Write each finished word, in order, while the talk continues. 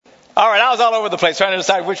All right, I was all over the place trying to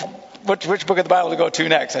decide which book of the Bible to go to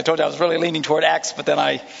next. I told you I was really leaning toward Acts, but then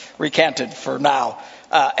I recanted for now.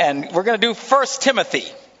 And we're going to do 1 Timothy.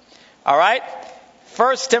 All right?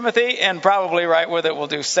 1 Timothy, and probably right with it, we'll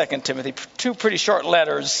do 2 Timothy. Two pretty short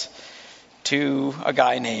letters to a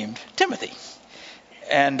guy named Timothy.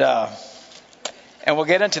 And we'll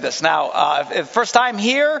get into this. Now, if first time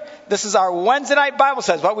here, this is our Wednesday night Bible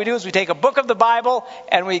studies. What we do is we take a book of the Bible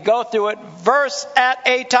and we go through it verse at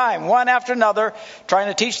a time, one after another, trying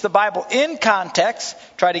to teach the Bible in context,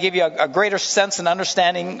 try to give you a greater sense and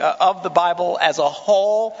understanding of the Bible as a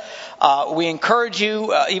whole. We encourage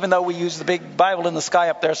you, even though we use the big Bible in the sky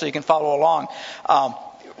up there so you can follow along,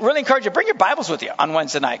 really encourage you, bring your Bibles with you on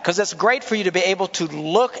Wednesday night, because it's great for you to be able to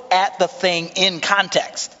look at the thing in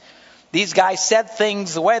context. These guys said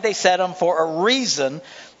things the way they said them for a reason.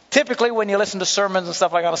 Typically when you listen to sermons and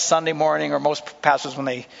stuff like on a Sunday morning, or most pastors when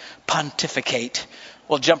they pontificate,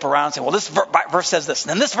 will jump around and say, well, this verse says this, and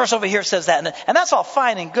then this verse over here says that, and that's all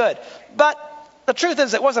fine and good. But the truth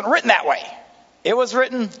is it wasn't written that way. It was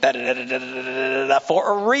written for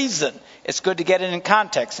a reason. It's good to get it in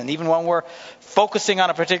context. And even when we're focusing on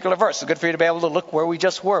a particular verse, it's good for you to be able to look where we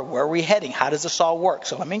just were. Where are we heading? How does this all work?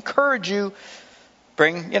 So let me encourage you.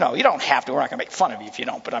 You don't have to. We're not going to make fun of you if you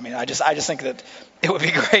don't. But I just think that it would be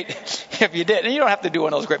great if you did. And you don't have to do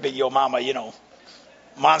one of those great big Yo Mama,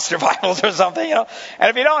 monster Bibles or something, And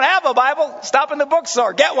if you don't have a Bible, stop in the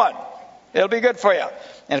bookstore. Get one. It'll be good for you.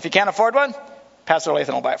 And if you can't afford one, Pastor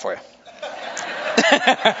Lathan will buy it for you.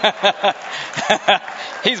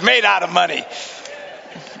 He's made out of money.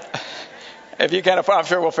 If you can't afford, I'm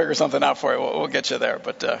sure we'll figure something out for you. We'll get you there.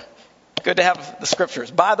 But good to have the scriptures.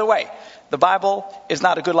 By the way, the Bible is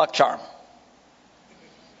not a good luck charm.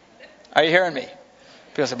 Are you hearing me?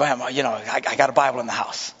 People say, I got a Bible in the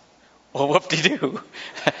house. Well, whoop-de-doo.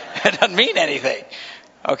 It doesn't mean anything.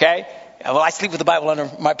 Okay? Well, I sleep with the Bible under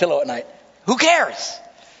my pillow at night. Who cares?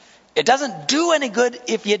 It doesn't do any good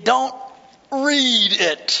if you don't read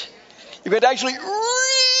it. You've got to actually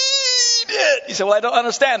read it. You say, well, I don't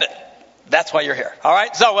understand it. That's why you're here. All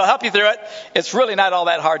right? So we'll help you through it. It's really not all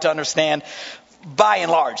that hard to understand, by and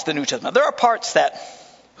large, the New Testament. There are parts that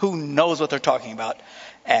who knows what they're talking about,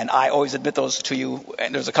 and I always admit those to you,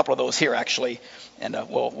 and there's a couple of those here, actually, and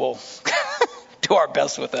we'll do our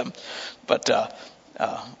best with them, but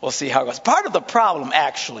we'll see how it goes. Part of the problem,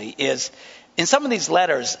 actually, is in some of these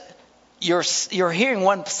letters, you're hearing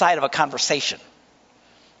one side of a conversation.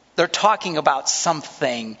 They're talking about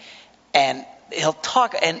something, and he'll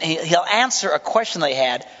talk and he'll answer a question they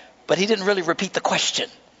had, but he didn't really repeat the question.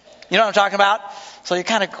 You know what I'm talking about? So you're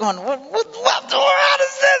kind of going, what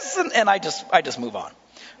is this? And I just move on.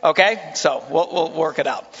 Okay? So we'll work it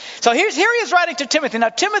out. So here he is writing to Timothy. Now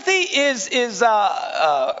Timothy is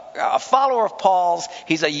a follower of Paul's.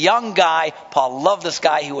 He's a young guy. Paul loved this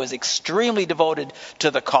guy. He was extremely devoted to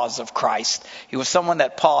the cause of Christ. He was someone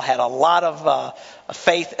that Paul had a lot of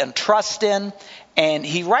faith and trust in. And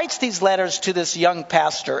he writes these letters to this young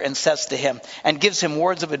pastor and says to him, and gives him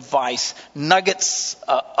words of advice, nuggets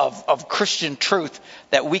of Christian truth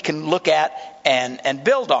that we can look at and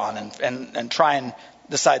build on and try and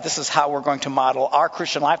decide this is how we're going to model our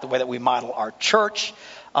Christian life, the way that we model our church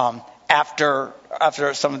after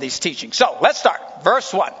some of these teachings. So let's start.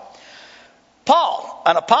 Verse 1. Paul,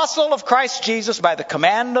 an apostle of Christ Jesus by the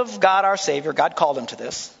command of God our Savior, God called him to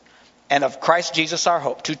this, and of Christ Jesus our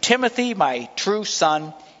hope, to Timothy, my true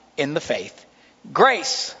son in the faith,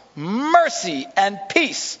 grace, mercy, and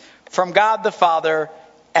peace from God the Father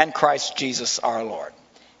and Christ Jesus our Lord.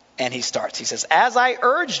 And he starts. He says, as I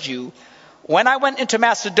urged you when I went into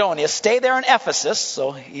Macedonia, stay there in Ephesus.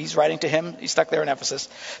 So he's writing to him. He's stuck there in Ephesus.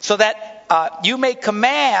 So that you may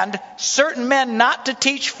command certain men not to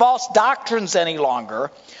teach false doctrines any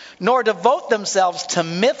longer, nor devote themselves to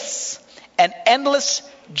myths and endless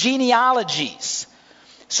genealogies.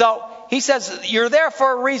 So he says, you're there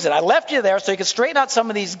for a reason. I left you there so you can straighten out some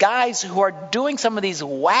of these guys who are doing some of these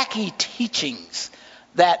wacky teachings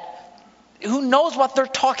that who knows what they're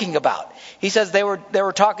talking about. He says they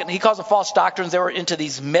were talking, he calls them false doctrines. They were into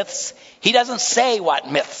these myths. He doesn't say what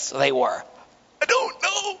myths they were. I don't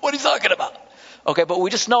know what he's talking about. Okay, but we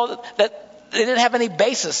just know that they didn't have any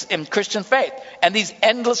basis in Christian faith. And these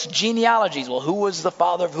endless genealogies. Well, who was the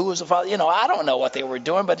father of who was the father? I don't know what they were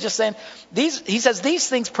doing, but just saying he says these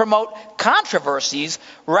things promote controversies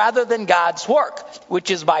rather than God's work, which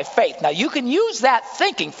is by faith. Now, you can use that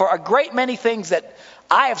thinking for a great many things that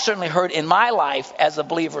I have certainly heard in my life as a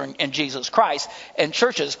believer in Jesus Christ in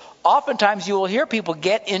churches. Oftentimes you will hear people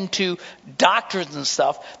get into doctrines and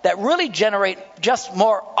stuff that really generate just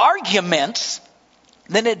more arguments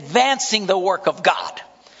than advancing the work of God.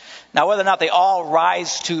 Now, whether or not they all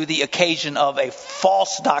rise to the occasion of a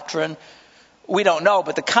false doctrine, we don't know.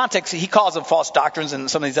 But the context, he calls them false doctrines and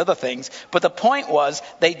some of these other things. But the point was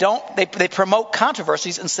they promote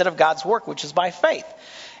controversies instead of God's work, which is by faith.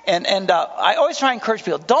 And I always try to encourage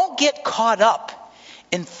people, don't get caught up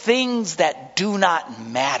in things that do not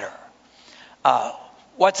matter.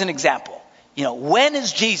 What's an example? When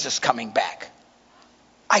is Jesus coming back?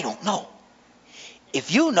 I don't know.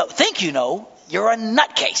 If you think you know, you're a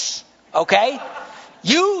nutcase, okay?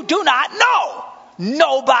 You do not know.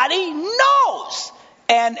 Nobody knows.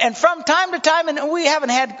 And from time to time, and we haven't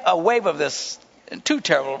had a wave of this in too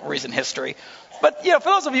terrible recent history, but for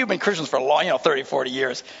those of you who've been Christians for a long, 30, 40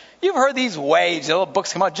 years, you've heard these waves, little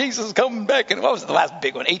books come out, Jesus is coming back, and what was the last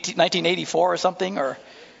big one, 1984 or something, or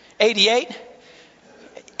 88?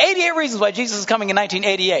 88 reasons why Jesus is coming in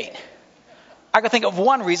 1988. I could think of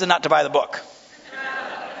one reason not to buy the book.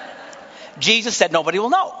 Jesus said nobody will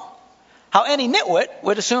know. How any nitwit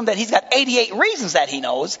would assume that he's got 88 reasons that he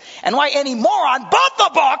knows, and why any moron bought the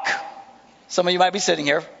book. Some of you might be sitting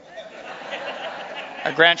here.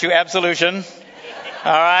 I grant you absolution.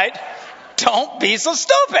 All right? Don't be so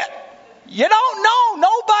stupid. You don't know.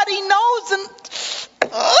 Nobody knows. And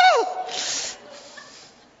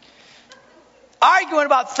arguing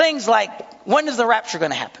about things like, when is the rapture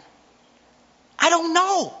going to happen? I don't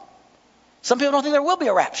know. Some people don't think there will be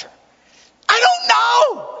a rapture. I don't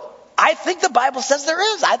know. I think the Bible says there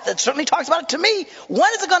is. It certainly talks about it to me.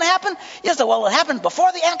 When is it going to happen? Yes, well, will it happen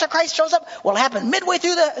before the Antichrist shows up? Will it happen midway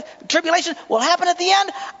through the tribulation? Will it happen at the end?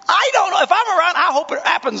 I don't know. If I'm around, I hope it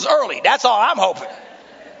happens early. That's all I'm hoping.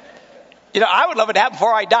 I would love it to happen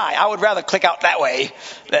before I die. I would rather click out that way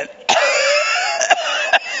than...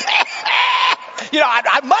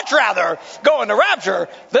 I'd much rather go in the rapture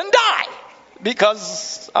than die.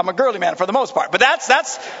 Because I'm a girly man for the most part. But that's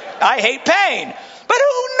I hate pain. But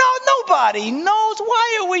nobody knows.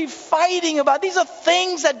 Why are we fighting about? These are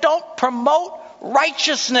things that don't promote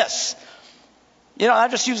righteousness.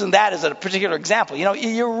 I'm just using that as a particular example.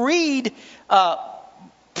 You read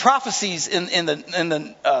prophecies in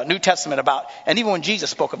the New Testament about, and even when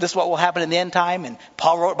Jesus spoke of this is what will happen in the end time, and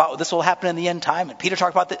Paul wrote about this will happen in the end time, and Peter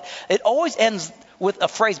talked about that. It always ends with a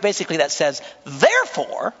phrase basically that says,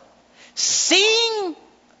 therefore, seeing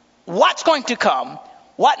what's going to come,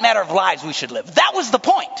 what manner of lives we should live. That was the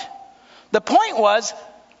point. The point was,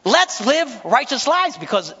 let's live righteous lives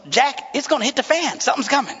because, Jack, it's going to hit the fan. Something's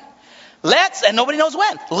coming. And nobody knows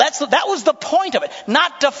when. That was the point of it.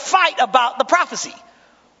 Not to fight about the prophecy.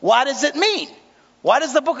 What does it mean? What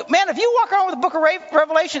is the book? Man, if you walk around with the book of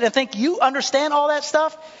Revelation and think you understand all that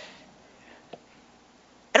stuff,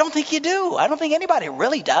 I don't think you do. I don't think anybody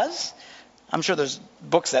really does. I'm sure there's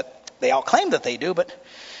books that they all claim that they do, but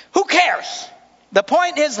who cares? The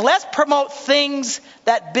point is, let's promote things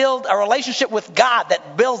that build a relationship with God,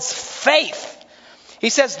 that builds faith. He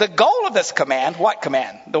says the goal of this command, what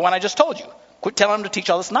command? The one I just told you. Quit telling them to teach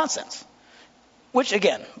all this nonsense. Which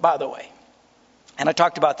again, by the way, and I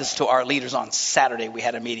talked about this to our leaders on Saturday, we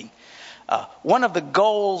had a meeting. One of the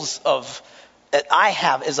goals that I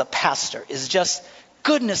have as a pastor is just,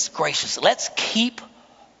 goodness gracious, let's keep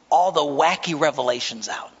all the wacky revelations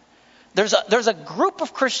out. There's a group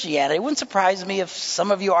of Christianity. It wouldn't surprise me if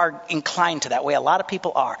some of you are inclined to that way. A lot of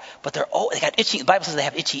people are, but they got itchy. The Bible says they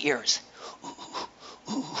have itchy ears. Ooh,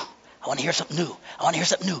 ooh, ooh. I want to hear something new. I want to hear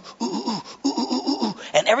something new. Ooh, ooh, ooh, ooh, ooh, ooh.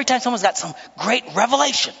 And every time someone's got some great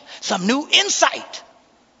revelation, some new insight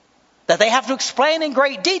that they have to explain in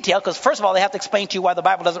great detail, because first of all, they have to explain to you why the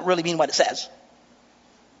Bible doesn't really mean what it says.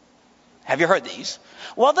 Have you heard these?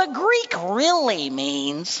 Well, the Greek really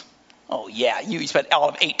means... Oh, yeah, you spent all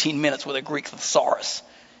of 18 minutes with a Greek thesaurus.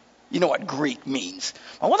 You know what Greek means.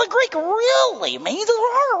 Well, what the Greek really means is...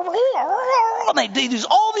 And they use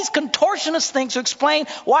all these contortionist things to explain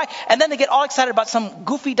why. And then they get all excited about some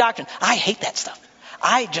goofy doctrine. I hate that stuff.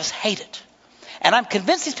 I just hate it. And I'm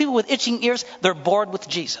convinced these people with itching ears, they're bored with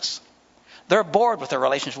Jesus. They're bored with their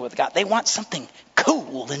relationship with God. They want something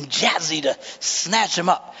cool and jazzy to snatch them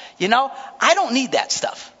up. I don't need that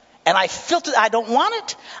stuff. And I don't want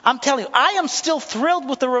it. I'm telling you, I am still thrilled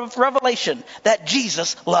with the revelation that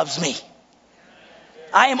Jesus loves me.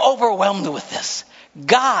 I am overwhelmed with this.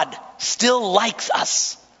 God still likes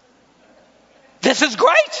us. This is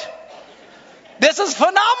great. This is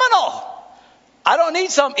phenomenal. I don't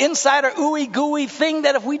need some insider ooey gooey thing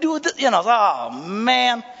that if we do it, oh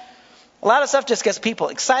man. A lot of stuff just gets people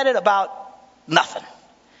excited about nothing.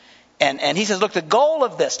 And he says, look, the goal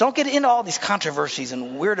of this, don't get into all these controversies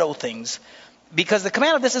and weirdo things, because the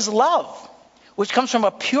command of this is love, which comes from a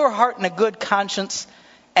pure heart and a good conscience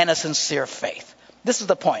and a sincere faith. This is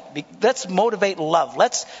the point. Let's motivate love.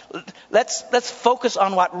 Let's focus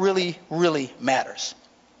on what really, really matters.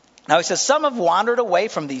 Now he says, some have wandered away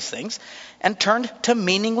from these things and turned to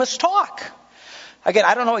meaningless talk. Again,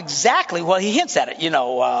 I don't know exactly, well, he hints at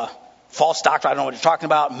it, false doctrine, I don't know what he's talking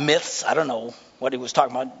about, myths, I don't know what he was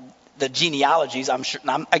talking about, the genealogies, I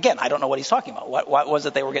don't know what he's talking about. What was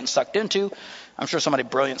it they were getting sucked into? I'm sure somebody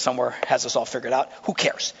brilliant somewhere has this all figured out. Who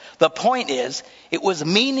cares? The point is, it was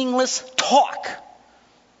meaningless talk.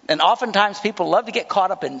 And oftentimes people love to get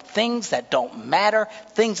caught up in things that don't matter,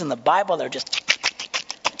 things in the Bible, they're just,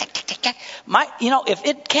 if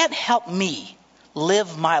it can't help me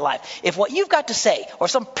live my life, if what you've got to say, or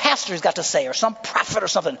some pastor's got to say, or some prophet or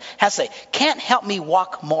something has to say, can't help me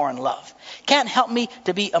walk more in love, can't help me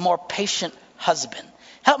to be a more patient husband,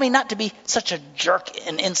 help me not to be such a jerk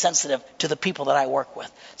and insensitive to the people that I work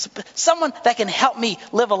with, someone that can help me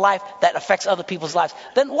live a life that affects other people's lives,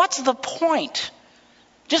 then what's the point?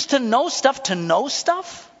 Just to know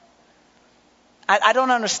stuff? I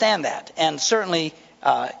don't understand that. And certainly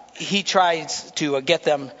he tries to get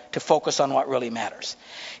them to focus on what really matters.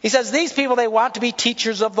 He says, these people, they want to be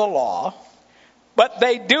teachers of the law, but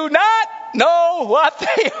they do not know what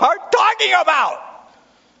they are talking about.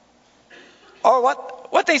 Or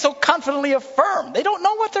what they so confidently affirm. They don't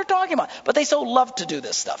know what they're talking about, but they so love to do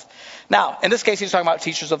this stuff. Now, in this case, he's talking about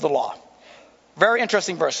teachers of the law. Very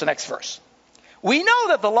interesting verse, the next verse. We know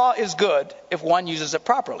that the law is good if one uses it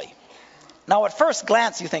properly. Now, at first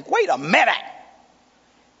glance, you think, wait a minute.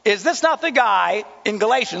 Is this not the guy in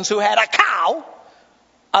Galatians who had a cow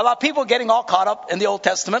about people getting all caught up in the Old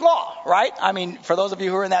Testament law, right? I mean, for those of you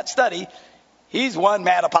who are in that study, he's one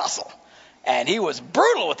mad apostle. And he was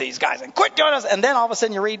brutal with these guys and quit doing this. And then all of a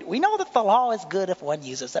sudden you read, we know that the law is good if one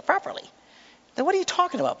uses it properly. Then what are you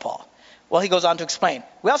talking about, Paul? Well, he goes on to explain.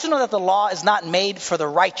 We also know that the law is not made for the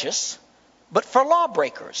righteous, but for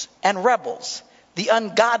lawbreakers and rebels, the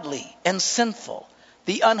ungodly and sinful,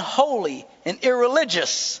 the unholy and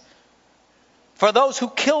irreligious, for those who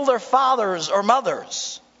kill their fathers or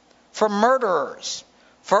mothers, for murderers,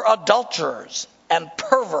 for adulterers and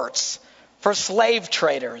perverts, for slave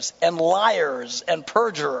traders and liars and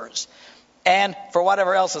perjurers, and for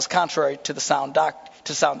whatever else is contrary to the sound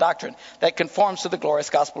doctrine that conforms to the glorious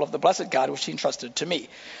gospel of the blessed God which he entrusted to me.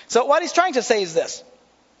 So what he's trying to say is this.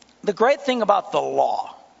 The great thing about the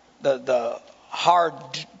law, the hard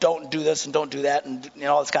don't do this and don't do that and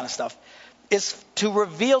all this kind of stuff, is to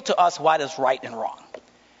reveal to us what is right and wrong.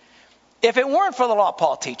 If it weren't for the law,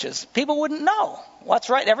 Paul teaches, people wouldn't know what's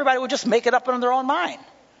right. Everybody would just make it up in their own mind.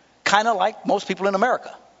 Kind of like most people in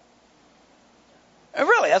America. And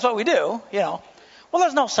really, that's what we do, Well,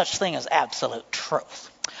 there's no such thing as absolute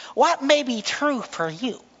truth. What may be true for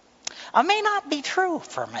you may not be true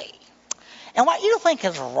for me. And what you think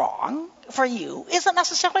is wrong for you isn't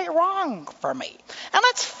necessarily wrong for me. And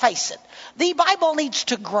let's face it, the Bible needs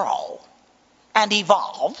to grow and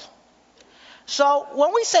evolve. So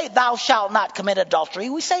when we say thou shalt not commit adultery,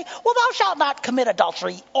 we say, well, thou shalt not commit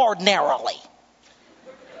adultery ordinarily.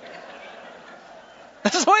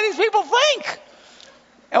 This is the way these people think.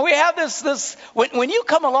 And we have this when you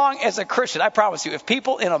come along as a Christian, I promise you, if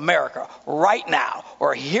people in America right now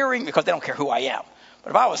are hearing, because they don't care who I am, but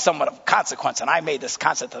if I was someone of consequence and I made this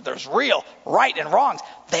concept that there's real right and wrongs,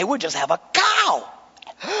 they would just have a cow.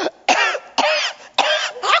 How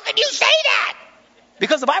can you say that?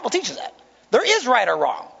 Because the Bible teaches that. There is right or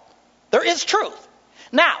wrong. There is truth.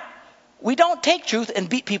 Now, we don't take truth and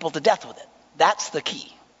beat people to death with it. That's the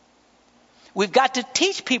key. We've got to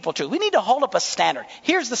teach people truth. We need to hold up a standard.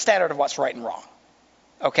 Here's the standard of what's right and wrong.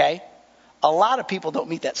 Okay? A lot of people don't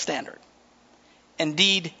meet that standard.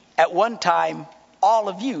 Indeed, at one time, all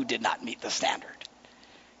of you did not meet the standard.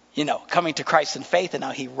 Coming to Christ in faith, and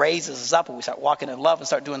now he raises us up and we start walking in love and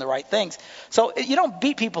start doing the right things. So you don't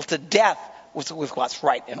beat people to death with what's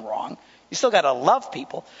right and wrong. You still got to love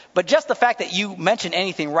people. But just the fact that you mention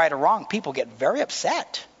anything right or wrong, people get very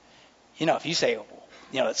upset. If you say,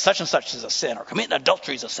 such and such is a sin, or committing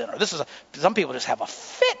adultery is a sin, or some people just have a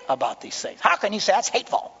fit about these things. How can you say that's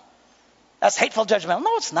hateful? That's hateful judgmental.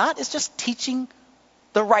 No, it's not. It's just teaching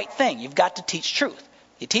the right thing. You've got to teach truth.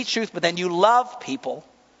 You teach truth, but then you love people,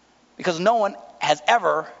 because no one has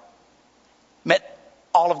ever met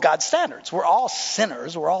all of God's standards. We're all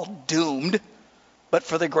sinners. We're all doomed, but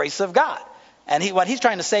for the grace of God. And what he's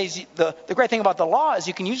trying to say is the great thing about the law is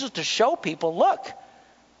you can use it to show people, look,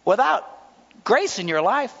 without grace in your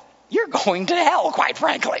life, you're going to hell, quite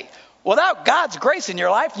frankly. Without God's grace in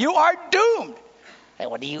your life, you are doomed. Hey,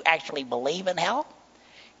 well, do you actually believe in hell?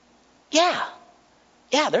 Yeah,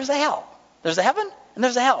 there's a hell. There's a heaven and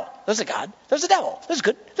there's a hell. There's a God. There's a devil. There's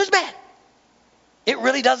good. There's bad. It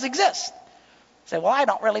really does exist. Say, well, I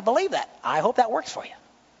don't really believe that. I hope that works for you.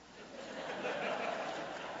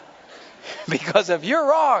 Because if you're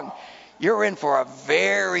wrong, you're in for a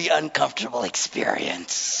very uncomfortable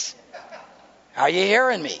experience. Are you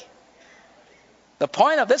hearing me? The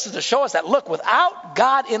point of this is to show us that, look, without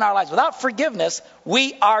God in our lives, without forgiveness,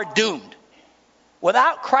 we are doomed.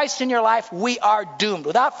 Without Christ in your life, we are doomed.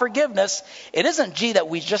 Without forgiveness, it isn't, that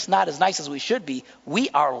we're just not as nice as we should be. We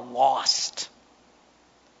are lost.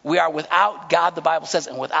 We are without God, the Bible says,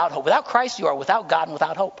 and without hope. Without Christ, you are without God and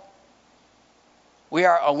without hope. We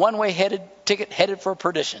are a one-way ticket headed for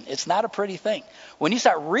perdition. It's not a pretty thing. When you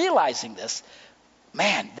start realizing this,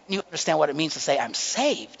 man, you understand what it means to say, I'm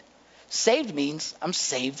saved. Saved means I'm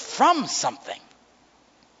saved from something.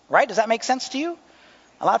 Right? Does that make sense to you?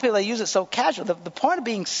 A lot of people, they use it so casual. The point of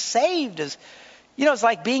being saved is, it's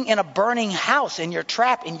like being in a burning house and you're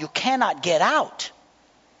trapped and you cannot get out.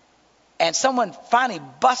 And someone finally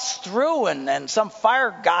busts through and some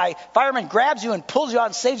fireman grabs you and pulls you out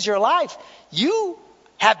and saves your life. You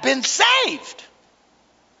have been saved.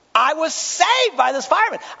 I was saved by this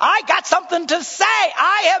fireman. I got something to say.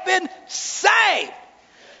 I have been saved.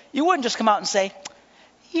 You wouldn't just come out and say,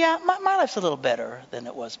 yeah, my life's a little better than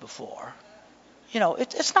it was before.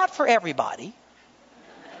 It's not for everybody.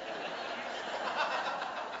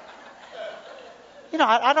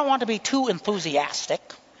 I don't want to be too enthusiastic.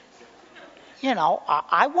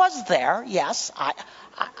 I was there, yes.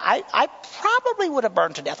 I probably would have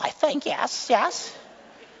burned to death, I think, yes.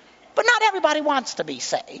 But not everybody wants to be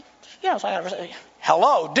saved. So I gotta say,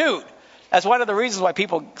 hello, dude. That's one of the reasons why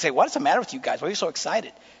people say, what's the matter with you guys? Why are you so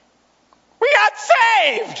excited? We got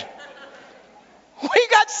saved. We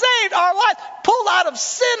got saved. Our life pulled out of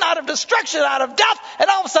sin, out of destruction, out of death. And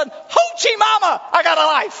all of a sudden, hoochie mama, I got a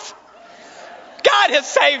life. God has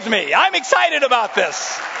saved me. I'm excited about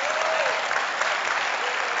this.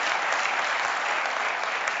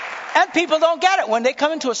 And people don't get it. When they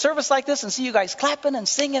come into a service like this and see you guys clapping and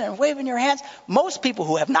singing and waving your hands, most people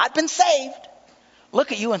who have not been saved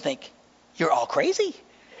look at you and think, you're all crazy.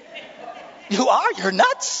 You are. You're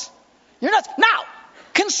nuts. You're nuts. Now,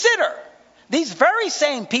 consider, these very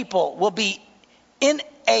same people will be in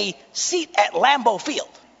a seat at Lambeau Field.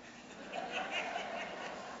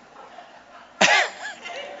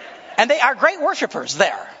 And they are great worshipers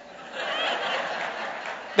there.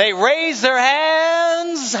 They raise their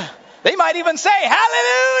hands. They might even say,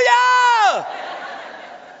 hallelujah.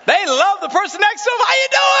 They love the person next to them. How you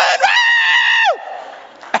doing? Woo!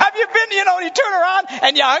 Have you been, when you turn around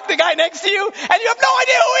and you hug the guy next to you and you have no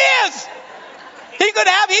idea who he is. He could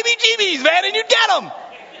have heebie-jeebies, man, and you'd get him.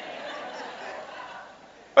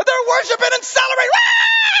 But they're worshiping and celebrating.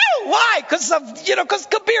 Woo! Why? Because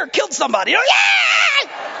Kabir killed somebody. Yeah!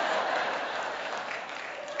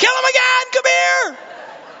 Kill him again, Kabir.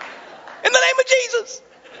 In the name of Jesus.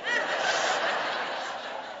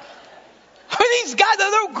 These guys,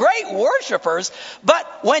 they're great worshipers,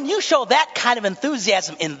 but when you show that kind of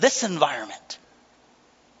enthusiasm in this environment,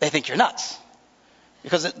 they think you're nuts.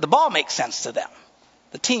 Because the ball makes sense to them.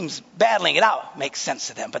 The team's battling it out makes sense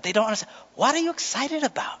to them, but they don't understand. What are you excited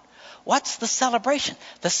about? What's the celebration?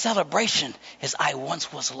 The celebration is I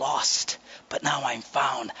once was lost, but now I'm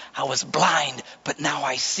found. I was blind, but now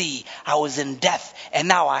I see. I was in death, and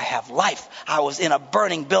now I have life. I was in a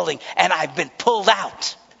burning building, and I've been pulled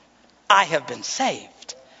out. I have been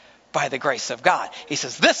saved by the grace of God. He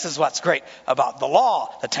says, this is what's great about the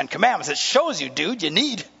law, the Ten Commandments. It shows you, dude, you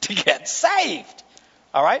need to get saved.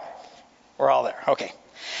 All right? We're all there. Okay.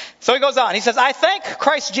 So he goes on. He says, I thank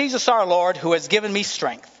Christ Jesus our Lord who has given me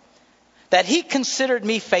strength, that he considered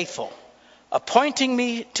me faithful, appointing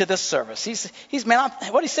me to this service.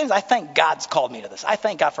 What he's saying is, I thank God's called me to this. I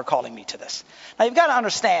thank God for calling me to this. Now you've got to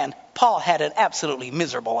understand, Paul had an absolutely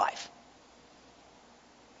miserable life.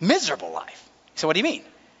 Miserable life. So what do you mean?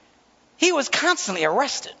 He was constantly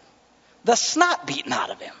arrested, the snot beaten out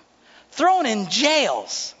of him, thrown in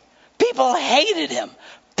jails. People hated him,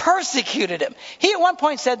 persecuted him. He at one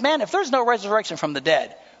point said, man, if there's no resurrection from the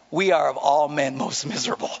dead, we are of all men most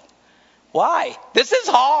miserable. Why? This is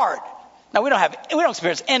hard. Now we don't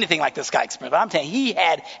experience anything like this guy experienced, but I'm telling you, he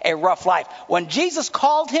had a rough life. When Jesus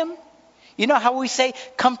called him, you know how we say,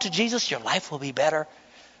 come to Jesus, your life will be better,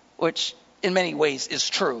 which in many ways is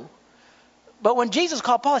true. But when Jesus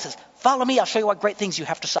called Paul, he says, follow me, I'll show you what great things you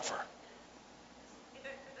have to suffer.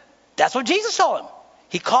 That's what Jesus told him.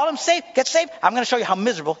 He called him get saved. I'm going to show you how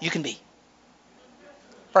miserable you can be.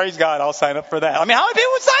 Praise God, I'll sign up for that. I mean, how many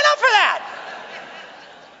people would sign up for that?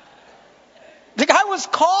 The guy was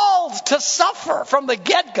called to suffer from the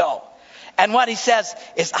get-go. And what he says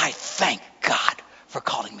is, I thank God for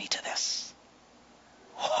calling me to this.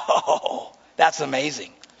 Whoa, that's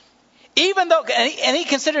amazing. Even though, and he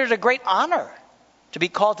considered it a great honor to be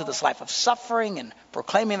called to this life of suffering and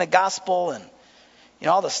proclaiming the gospel and,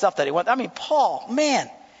 all the stuff that he went. I mean, Paul, man,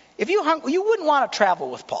 if you wouldn't want to travel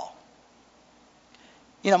with Paul.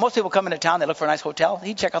 Most people come into town, they look for a nice hotel.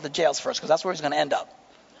 He'd check out the jails first because that's where he's going to end up.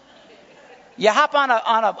 You hop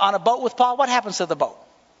on a boat with Paul, what happens to the boat?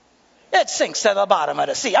 It sinks to the bottom of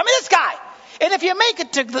the sea. I mean, this guy. And if you make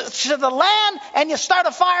it to the land and you start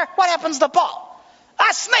a fire, what happens to Paul?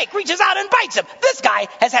 A snake reaches out and bites him. This guy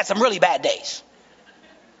has had some really bad days.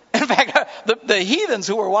 In fact, the heathens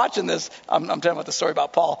who were watching this, I'm telling about the story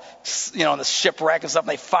about Paul, in the shipwreck and stuff, and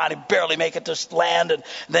they finally barely make it to land, and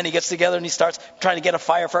then he gets together and he starts trying to get a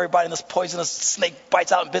fire for everybody, and this poisonous snake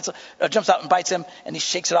bites out and jumps out and bites him, and he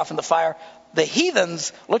shakes it off in the fire. The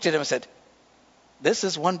heathens looked at him and said, this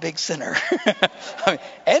is one big sinner. I mean,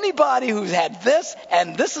 anybody who's had this,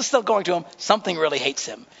 and this is still going to him, something really hates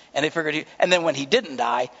him. And they figured and then when he didn't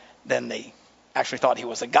die, then they actually thought he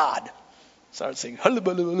was a god. Started singing,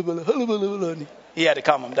 and he had to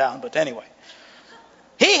calm him down. But anyway,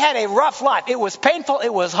 he had a rough life. It was painful.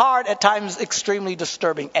 It was hard, at times extremely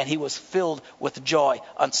disturbing. And he was filled with joy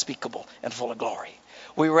unspeakable and full of glory.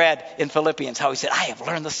 We read in Philippians how he said, I have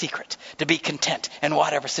learned the secret to be content in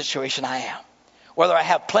whatever situation I am. Whether I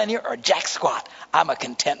have plenty or jack squat, I'm a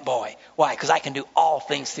content boy. Why? Because I can do all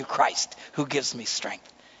things through Christ who gives me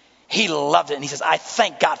strength. He loved it. And he says, I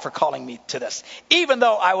thank God for calling me to this. Even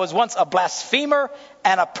though I was once a blasphemer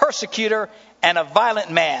and a persecutor and a violent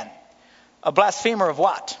man. A blasphemer of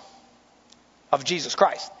what? Of Jesus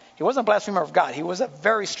Christ. He wasn't a blasphemer of God. He was a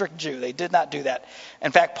very strict Jew. They did not do that.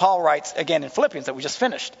 In fact, Paul writes, again in Philippians that we just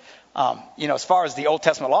finished, as far as the Old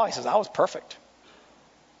Testament law, he says, I was perfect.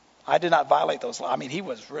 I did not violate those laws. I mean, he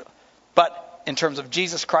was real. But in terms of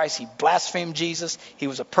Jesus Christ, he blasphemed Jesus. He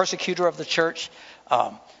was a persecutor of the church.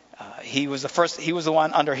 He was the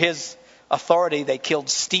one under his authority. They killed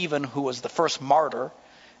Stephen, who was the first martyr.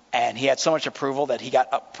 And he had so much approval that he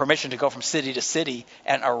got permission to go from city to city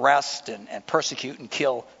and arrest and persecute and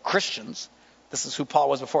kill Christians. This is who Paul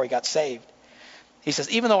was before he got saved. He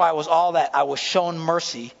says, even though I was all that, I was shown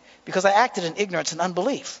mercy because I acted in ignorance and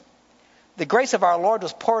unbelief. The grace of our Lord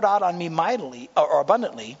was poured out on me mightily or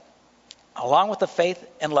abundantly, along with the faith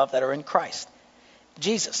and love that are in Christ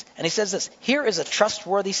Jesus. And he says this, here is a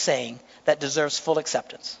trustworthy saying that deserves full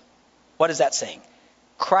acceptance. What is that saying?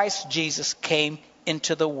 Christ Jesus came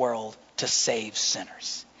into the world to save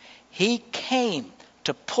sinners. He came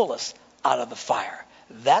to pull us out of the fire.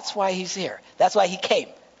 That's why he's here. That's why he came.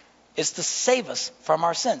 It's to save us from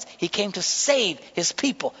our sins. He came to save his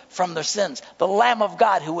people from their sins. The Lamb of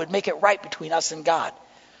God who would make it right between us and God.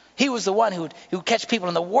 He was the one who would catch people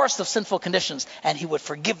in the worst of sinful conditions, and he would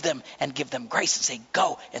forgive them and give them grace and say,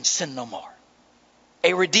 go and sin no more.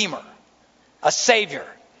 A Redeemer, a Savior.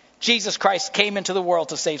 Jesus Christ came into the world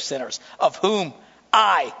to save sinners, of whom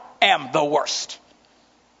I am the worst,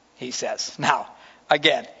 he says. Now,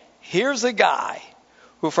 again, here's a guy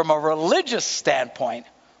who from a religious standpoint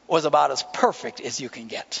was about as perfect as you can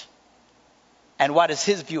get. And what is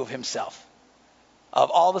his view of himself?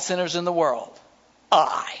 Of all the sinners in the world,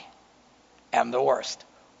 I am the worst.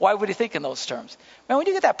 Why would he think in those terms? Man, when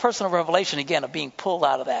you get that personal revelation again of being pulled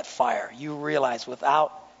out of that fire, you realize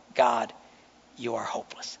without God, you are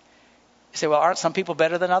hopeless. You say, well, aren't some people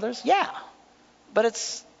better than others? Yeah. But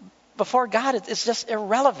it's before God, it's just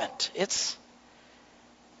irrelevant.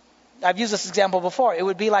 I've used this example before. It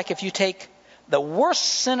would be like if you take the worst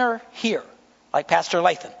sinner here, like Pastor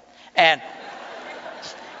Lathan, and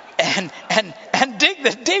dig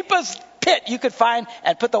the deepest pit you could find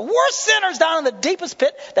and put the worst sinners down in the deepest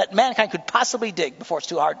pit that mankind could possibly dig before it's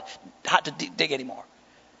too hot to dig anymore.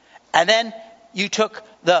 And then you took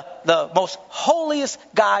the most holiest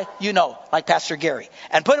guy you know, like Pastor Gary,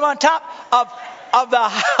 and put him on top of the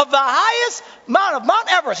highest mount of Mount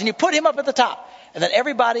Everest, and you put him up at the top. And then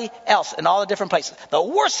everybody else in all the different places, the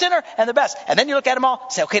worst sinner and the best. And then you look at them all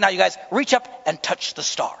and say, okay, now you guys reach up and touch the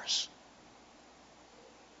stars.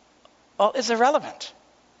 Well, it's irrelevant.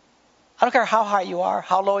 I don't care how high you are,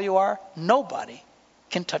 how low you are. Nobody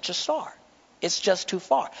can touch a star. It's just too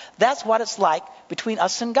far. That's what it's like between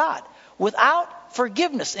us and God. Without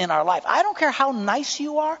forgiveness in our life, I don't care how nice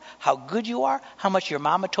you are, how good you are, how much your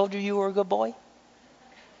mama told you were a good boy.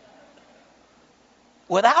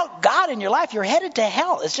 Without God in your life, you're headed to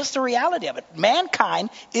hell. It's just the reality of it. Mankind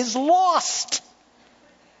is lost.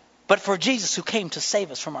 But for Jesus who came to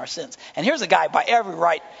save us from our sins. And here's a guy by every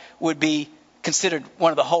right would be considered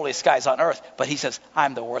one of the holiest guys on earth. But he says,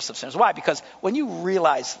 I'm the worst of sinners. Why? Because when you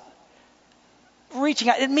realize reaching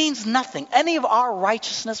out. It means nothing. Any of our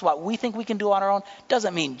righteousness, what we think we can do on our own,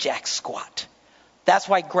 doesn't mean jack squat. That's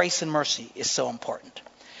why grace and mercy is so important.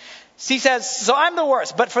 He says, so I'm the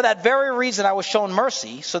worst, but for that very reason I was shown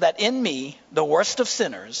mercy, so that in me, the worst of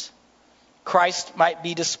sinners, Christ might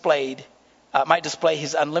display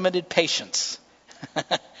his unlimited patience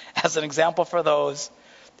as an example for those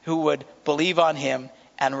who would believe on him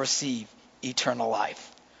and receive eternal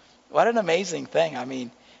life. What an amazing thing. I mean,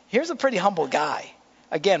 here's a pretty humble guy.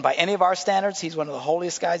 Again, by any of our standards, he's one of the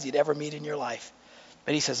holiest guys you'd ever meet in your life.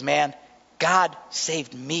 But he says, man, God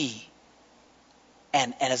saved me.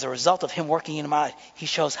 And as a result of him working in my life, he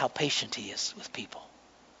shows how patient he is with people.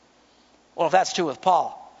 Well, if that's true with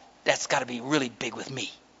Paul, that's got to be really big with me.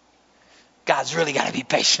 God's really got to be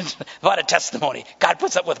patient. What a testimony. God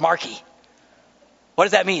puts up with Marky. What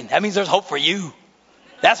does that mean? That means there's hope for you.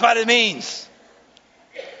 That's what it means.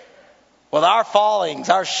 With our fallings,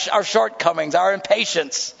 our shortcomings, our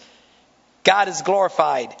impatience, God is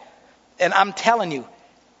glorified. And I'm telling you,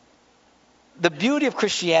 the beauty of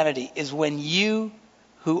Christianity is when you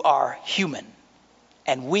who are human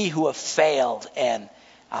and we who have failed, and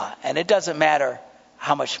it doesn't matter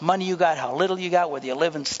how much money you got, how little you got, whether you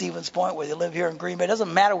live in Stevens Point, whether you live here in Green Bay, it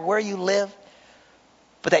doesn't matter where you live,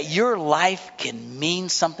 but that your life can mean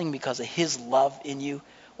something because of his love in you.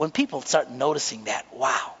 When people start noticing that,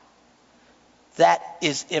 wow, that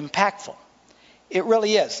is impactful. It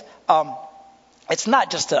really is. It's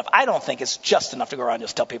not just enough. I don't think it's just enough to go around and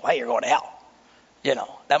just tell people, hey, you're going to hell. You know,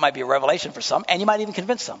 that might be a revelation for some, and you might even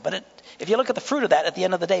convince some. But if you look at the fruit of that, at the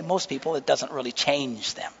end of the day, most people, it doesn't really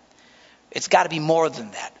change them. It's got to be more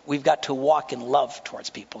than that. We've got to walk in love towards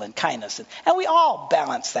people and kindness. And we all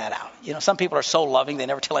balance that out. You know, some people are so loving, they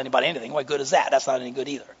never tell anybody anything. What good is that? That's not any good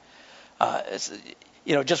either.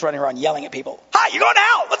 Just running around yelling at people, hi, you're going to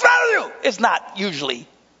hell. What's wrong with you? It's not usually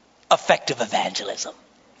effective evangelism.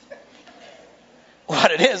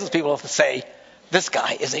 What it is people have to say, this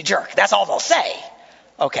guy is a jerk. That's all they'll say.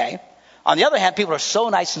 Okay. On the other hand, people are so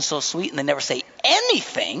nice and so sweet and they never say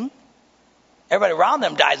anything. Everybody around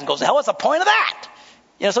them dies and goes to hell. What's the point of that?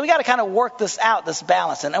 So we got to kind of work this out, this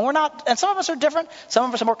balance. And we're not, and some of us are different. Some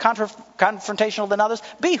of us are more confrontational than others.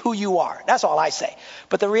 Be who you are. That's all I say.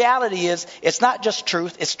 But the reality is, it's not just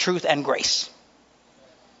truth, it's truth and grace.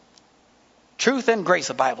 Truth and grace,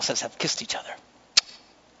 the Bible says, have kissed each other.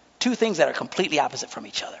 Two things that are completely opposite from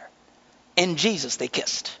each other. In Jesus, they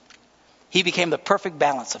kissed. He became the perfect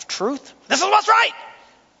balance of truth, this is what's right,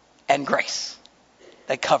 and grace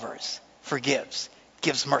that covers, forgives,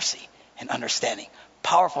 gives mercy and understanding.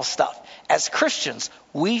 Powerful stuff. As Christians,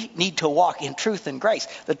 we need to walk in truth and grace.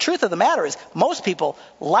 The truth of the matter is, most people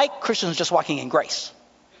like Christians just walking in grace.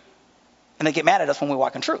 And they get mad at us when we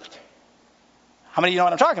walk in truth. How many of you know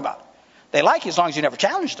what I'm talking about? They like you as long as you never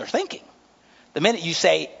challenge their thinking. The minute you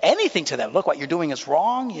say anything to them, look, what you're doing is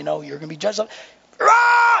wrong, you're going to be judged.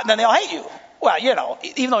 And then they'll hate you. Well, even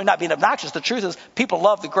though you're not being obnoxious, the truth is people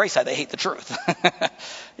love the grace side, they hate the truth.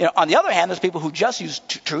 On the other hand, there's people who just use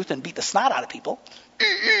truth and beat the snot out of people.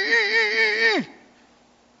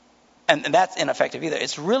 And that's ineffective either.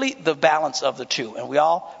 It's really the balance of the two. And we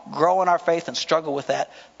all grow in our faith and struggle with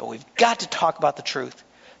that. But we've got to talk about the truth.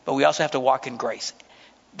 But we also have to walk in grace.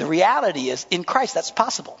 The reality is, in Christ, that's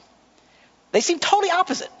possible. They seem totally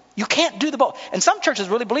opposite. You can't do the both. And some churches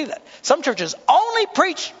really believe that. Some churches only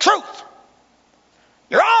preach truth.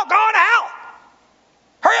 You're all going to hell.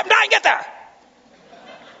 Hurry up, die, and get there.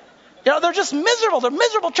 They're just miserable. They're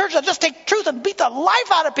miserable churches that just take truth and beat the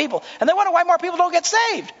life out of people. And they wonder why more people don't get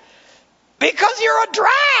saved. Because you're a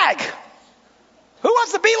drag. Who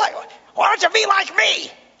wants to be like, why don't you be like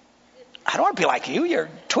me? I don't want to be like you. You're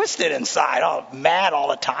twisted inside, all mad all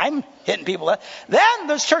the time, hitting people. Then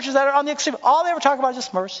there's churches that are on the extreme. All they ever talk about is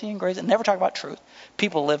just mercy and grace and never talk about truth.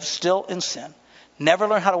 People live still in sin, never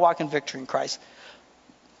learn how to walk in victory in Christ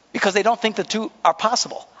because they don't think the two are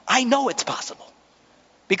possible. I know it's possible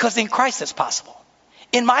because in Christ it's possible.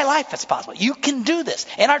 In my life it's possible. You can do this.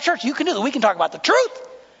 In our church you can do this. We can talk about the truth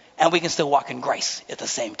and we can still walk in grace at the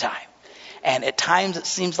same time. And at times it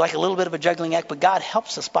seems like a little bit of a juggling act, but God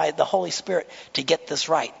helps us by the Holy Spirit to get this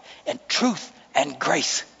right. And truth and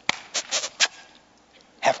grace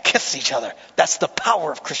have kissed each other. That's the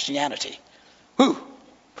power of Christianity. Whew,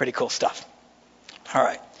 pretty cool stuff. All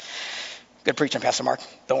right. Good preaching, Pastor Mark.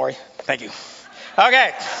 Don't worry. Thank you.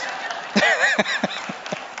 Okay.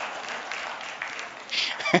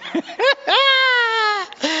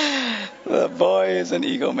 The boy is an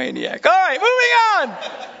egomaniac. All right, moving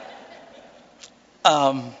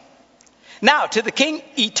on. Now, to the King,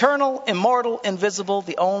 eternal, immortal, invisible,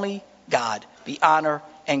 the only God, be honor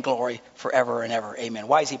and glory forever and ever. Amen.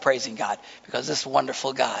 Why is he praising God? Because this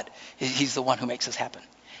wonderful God, he's the one who makes this happen.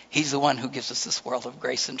 He's the one who gives us this world of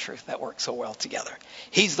grace and truth that works so well together.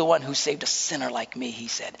 He's the one who saved a sinner like me, he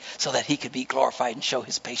said, so that he could be glorified and show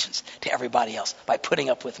his patience to everybody else by putting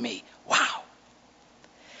up with me. Wow.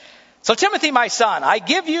 So Timothy, my son, I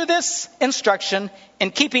give you this instruction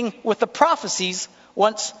in keeping with the prophecies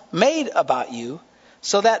once made about you,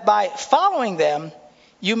 so that by following them,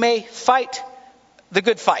 you may fight the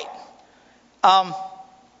good fight.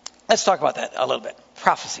 Let's talk about that a little bit.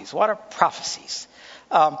 Prophecies. What are prophecies?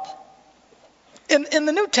 In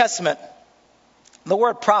the New Testament, the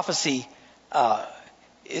word prophecy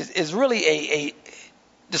is really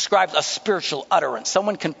describes a spiritual utterance.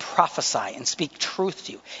 Someone can prophesy and speak truth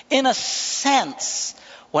to you. In a sense,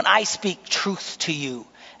 when I speak truth to you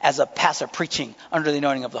as a pastor preaching under the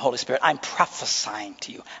anointing of the Holy Spirit, I'm prophesying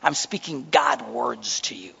to you. I'm speaking God words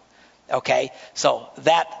to you. Okay? So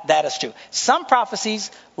that is true. Some prophecies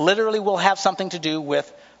literally will have something to do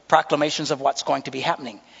with proclamations of what's going to be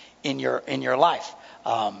happening in your life.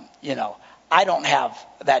 I don't have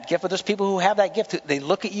that gift, but there's people who have that gift. They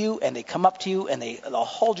look at you and they come up to you and they'll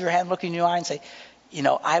hold your hand, look in your eye and say,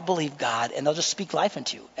 I believe God, and they'll just speak life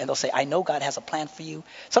into you. And they'll say, I know God has a plan for you.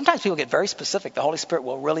 Sometimes people get very specific. The Holy Spirit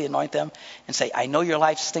will really anoint them and say, I know your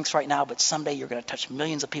life stinks right now, but someday you're going to touch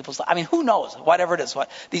millions of people's lives. I mean, who knows? Whatever it is,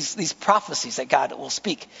 these prophecies that God will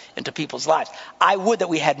speak into people's lives. I would that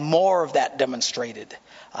we had more of that demonstrated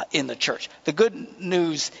in the church. The good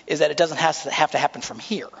news is that it doesn't have to happen from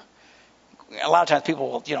here. A lot of times people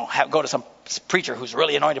will, go to some preacher who's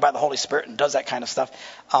really anointed by the Holy Spirit and does that kind of stuff.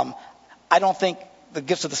 I don't think the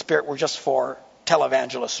gifts of the Spirit were just for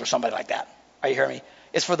televangelists or somebody like that. Are you hearing me?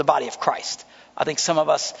 It's for the body of Christ. I think some of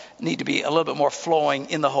us need to be a little bit more flowing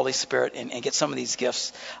in the Holy Spirit and get some of these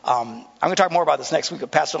gifts. I'm going to talk more about this next week.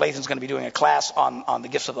 Pastor Lathan's going to be doing a class on the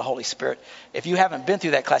gifts of the Holy Spirit. If you haven't been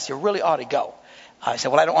through that class, you really ought to go. I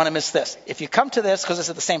said, I don't want to miss this. If you come to this, because it's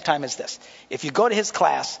at the same time as this, if you go to his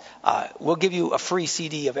class, we'll give you a free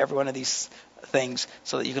CD of every one of these things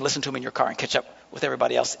so that you can listen to them in your car and catch up with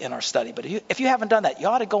everybody else in our study. But if you haven't done that, you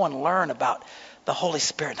ought to go and learn about the Holy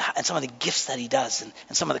Spirit and some of the gifts that he does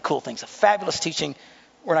and some of the cool things. A fabulous teaching.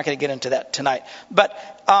 We're not going to get into that tonight. But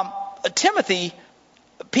Timothy,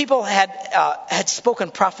 people had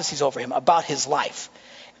spoken prophecies over him about his life.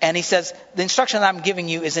 And he says, the instruction I'm giving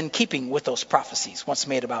you is in keeping with those prophecies once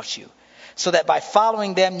made about you, so that by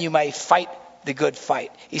following them you may fight the good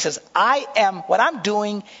fight. He says, what I'm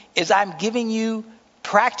doing is I'm giving you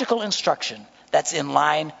practical instruction that's in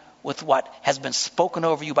line with what has been spoken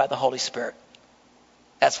over you by the Holy Spirit.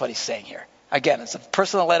 That's what he's saying here. Again, it's a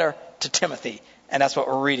personal letter to Timothy, and that's what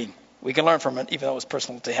we're reading. We can learn from it, even though it was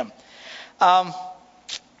personal to him.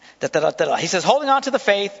 He says, holding on to the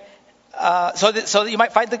faith, so that you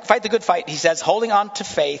might fight the good fight, he says, holding on to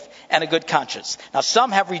faith and a good conscience. Now,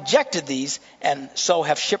 some have rejected these and so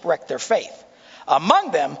have shipwrecked their faith.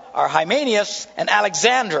 Among them are Hymenaeus and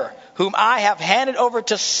Alexander, whom I have handed over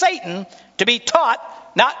to Satan to be taught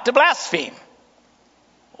not to blaspheme.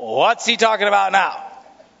 What's he talking about now?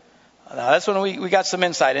 Now, that's when we got some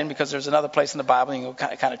insight in, because there's another place in the Bible, and you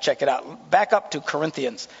can kind of check it out. Back up to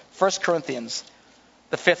Corinthians, 1 Corinthians,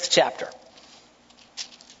 the 5th chapter.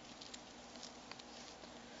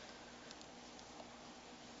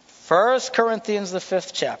 1 Corinthians, the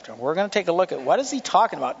 5th chapter. We're going to take a look at what is he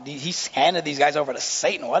talking about. He's handed these guys over to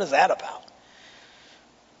Satan. What is that about?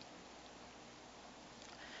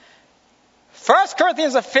 1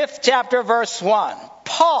 Corinthians, the 5th chapter, verse 1.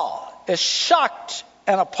 Paul is shocked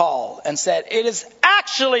and appalled and said, it is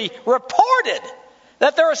actually reported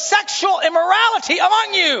that there is sexual immorality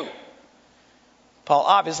among you. Paul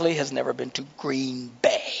obviously has never been to Green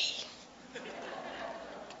Bay.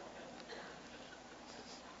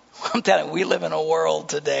 I'm telling you, we live in a world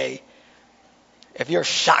today. If you're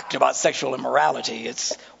shocked about sexual immorality,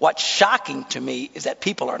 what's shocking to me is that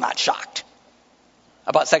people are not shocked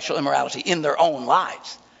about sexual immorality in their own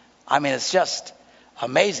lives. I mean, it's just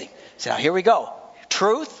amazing. So now here we go.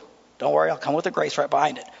 Truth, don't worry, I'll come with the grace right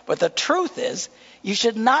behind it. But the truth is, you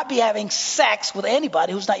should not be having sex with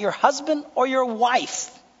anybody who's not your husband or your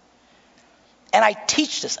wife. And I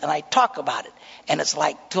teach this and I talk about it. And it's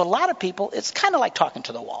like, to a lot of people, it's kind of like talking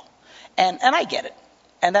to the wall. And I get it.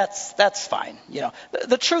 And that's fine.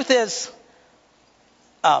 The truth is,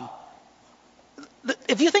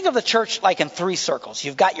 if you think of the church like in 3 circles,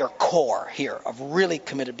 you've got your core here of really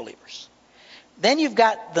committed believers. Then you've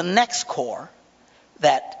got the next core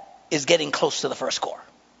that is getting close to the first core.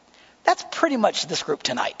 That's pretty much this group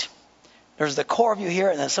tonight. There's the core of you here,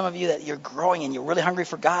 and then some of you that you're growing and you're really hungry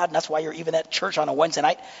for God, and that's why you're even at church on a Wednesday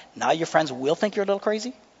night. Now your friends will think you're a little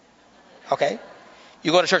crazy. Okay?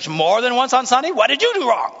 You go to church more than once on Sunday? What did you do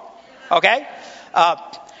wrong? Okay?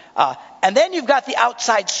 And then you've got the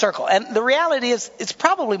outside circle. And the reality is, it's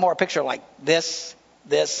probably more a picture like this,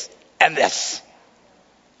 and this.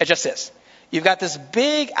 It just is. You've got this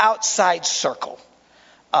big outside circle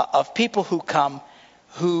of people who come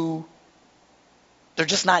who they're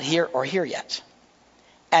just not here or here yet.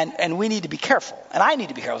 And we need to be careful. And I need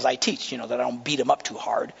to be careful as I teach, that I don't beat them up too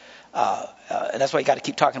hard. And that's why you got to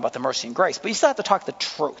keep talking about the mercy and grace. But you still have to talk the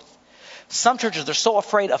truth. Some churches, they're so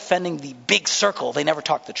afraid of offending the big circle, they never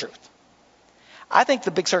talk the truth. I think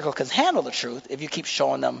the big circle can handle the truth if you keep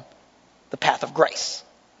showing them the path of grace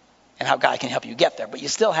and how God can help you get there. But you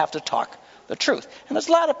still have to talk the truth. And there's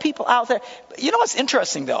a lot of people out there. You know what's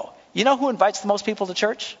interesting, though? You know who invites the most people to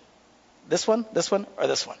church? This one, or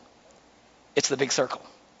this one? It's the big circle.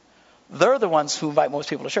 They're the ones who invite most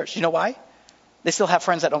people to church. You know why? They still have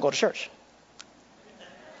friends that don't go to church.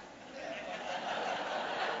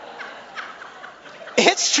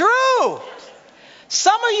 It's true.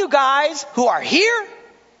 Some of you guys who are here,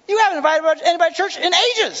 you haven't invited anybody to church in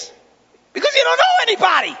ages because you don't know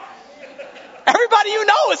anybody. Everybody you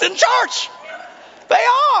know is in church. They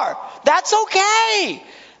are. That's okay.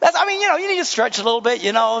 You need to stretch a little bit, do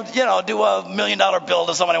a $1 million bill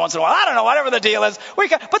to somebody once in a while. I don't know, whatever the deal is.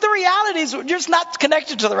 But the reality is you're just not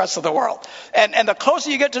connected to the rest of the world. And the closer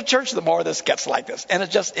you get to church, the more this gets like this. And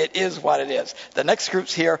it is what it is. The next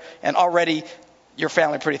group's here, and already your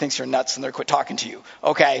family pretty thinks you're nuts and they're quit talking to you.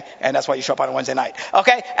 Okay? And that's why you show up on a Wednesday night.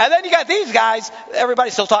 Okay? And then you got these guys,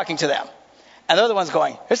 everybody's still talking to them. And they're the ones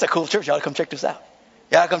going, "It's a cool church. You ought to come check this out.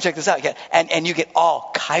 Yeah, come check this out." Yeah. And you get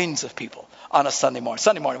all kinds of people on a Sunday morning.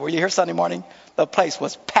 Sunday morning. Were you here Sunday morning? The place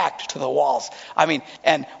was packed to the walls.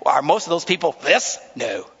 And are most of those people this?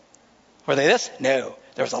 No. Were they this? No.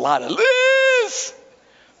 There was a lot of this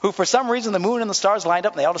who for some reason the moon and the stars lined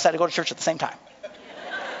up and they all decided to go to church at the same time.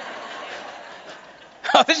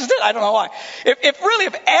 This is it. I don't know why.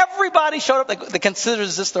 If everybody showed up that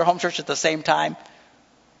considers this their home church at the same time,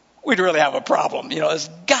 we'd really have a problem. There's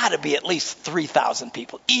got to be at least 3,000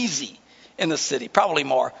 people, easy, in the city, probably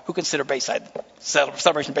more, who consider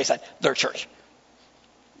Celebration Bayside their church.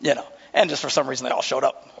 And just for some reason they all showed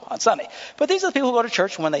up on Sunday. But these are the people who go to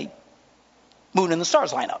church when the moon and the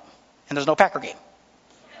stars line up and there's no Packer game.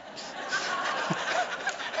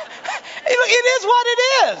 It is what it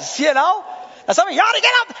is, Now some of you ought to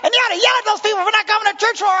get up and you ought to yell at those people for not coming to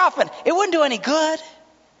church more often. It wouldn't do any good.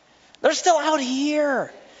 They're still out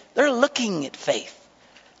here. They're looking at faith.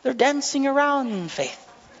 They're dancing around faith.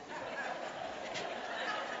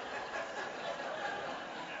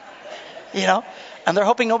 And they're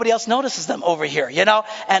hoping nobody else notices them over here,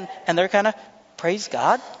 and they're kind of, praise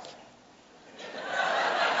God.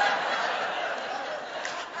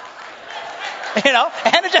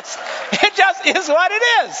 And it just is what it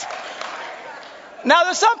is. Now,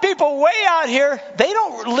 there's some people way out here, they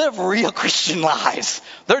don't live real Christian lives.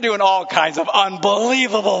 They're doing all kinds of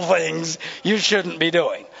unbelievable things you shouldn't be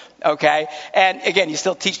doing. Okay? And again, you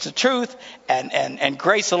still teach the truth and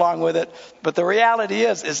grace along with it. But the reality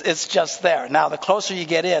is it's just there. Now, the closer you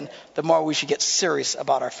get in, the more we should get serious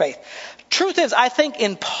about our faith. Truth is, I think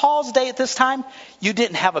in Paul's day at this time, you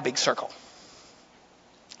didn't have a big circle.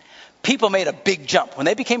 People made a big jump. When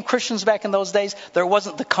they became Christians back in those days, there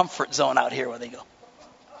wasn't the comfort zone out here where they go.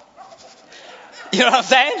 You know what I'm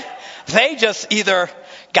saying? They just either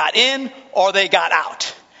got in or they got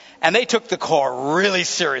out. And they took the core really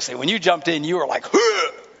seriously. When you jumped in, you were like,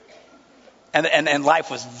 huh! And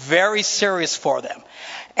life was very serious for them.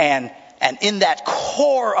 And in that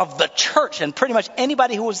core of the church, and pretty much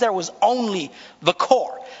anybody who was there was only the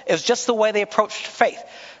core. It was just the way they approached faith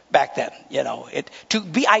back then. To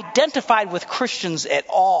be identified with Christians at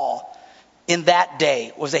all in that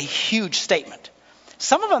day was a huge statement.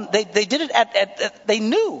 Some of them, they did it they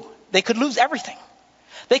knew they could lose everything.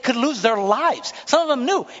 They could lose their lives. Some of them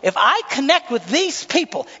knew, if I connect with these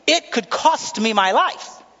people, it could cost me my life.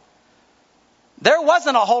 There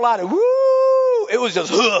wasn't a whole lot of woo. It was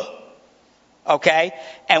just huh. Okay?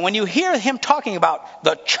 And when you hear him talking about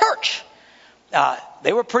the church,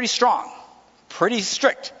 they were pretty strong, pretty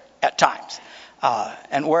strict at times.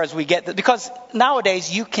 And whereas because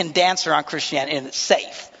nowadays you can dance around Christianity and it's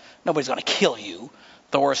safe. Nobody's going to kill you.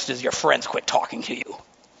 The worst is your friends quit talking to you.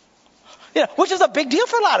 Which is a big deal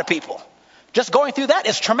for a lot of people. Just going through that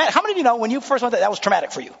is traumatic. How many of you know when you first went through that was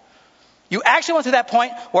traumatic for you? You actually went through that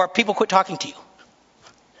point where people quit talking to you.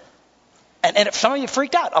 And if some of you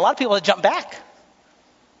freaked out, a lot of people had jumped back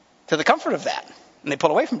to the comfort of that. And they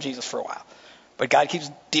pull away from Jesus for a while. But God keeps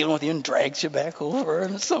dealing with you and drags you back over.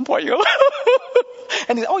 And at some point you go,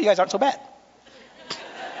 and he's, oh, you guys aren't so bad.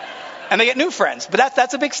 And they get new friends. But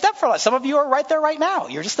that's a big step for us. Some of you are right there right now.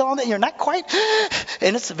 You're just still on that. You're not quite.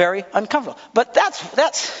 And it's very uncomfortable. But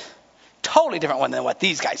that's totally different one than what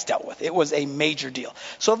these guys dealt with. It was a major deal.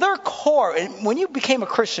 So their core, and when you became a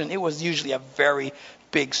Christian, it was usually a very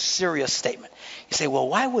big, serious statement. You say, well,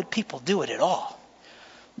 why would people do it at all?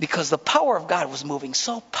 Because the power of God was moving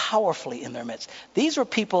so powerfully in their midst. These were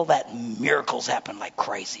people that miracles happened like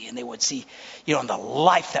crazy. And they would see, the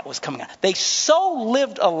life that was coming out. They so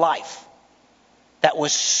lived a life that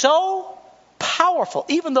was so powerful,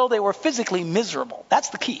 even though they were physically miserable. That's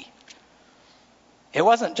the key. It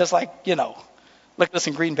wasn't just like, look at us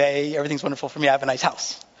in Green Bay. Everything's wonderful for me. I have a nice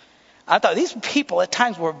house. I thought these people at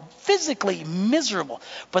times were physically miserable,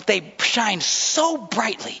 but they shined so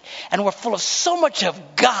brightly and were full of so much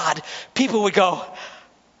of God, people would go,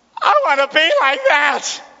 I want to be like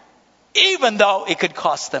that, even though it could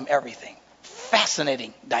cost them everything.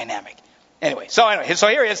 Fascinating dynamic. So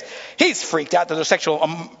here he is. He's freaked out that there's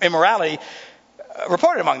sexual immorality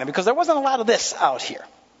reported among them because there wasn't a lot of this out here.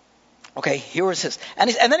 Okay, here is his. And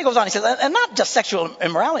then he goes on, he says, and not just sexual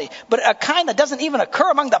immorality, but a kind that doesn't even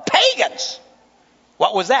occur among the pagans.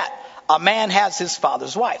 What was that? A man has his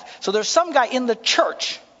father's wife. So there's some guy in the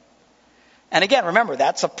church, and again, remember,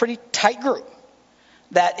 that's a pretty tight group,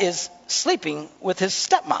 that is sleeping with his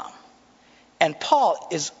stepmom. And Paul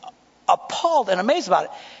is appalled and amazed about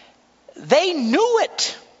it. They knew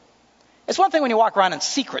it. It's one thing when you walk around in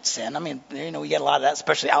secret sin. I mean, we get a lot of that,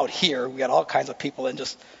 especially out here. We got all kinds of people and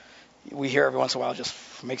we hear every once in a while, it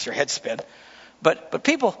just makes your head spin. But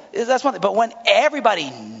people, that's one thing. But when everybody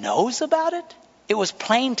knows about it, it was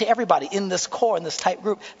plain to everybody in this core, in this tight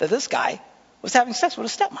group, that this guy was having sex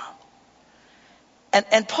with his stepmom.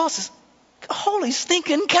 And Paul says, holy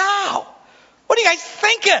stinking cow. What are you guys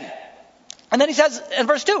thinking? And then he says in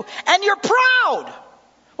verse 2, and you're proud.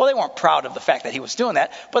 Well, they weren't proud of the fact that he was doing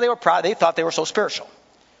that, but they were proud. They thought they were so spiritual.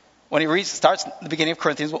 When he starts at the beginning of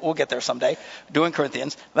Corinthians, we'll get there someday, doing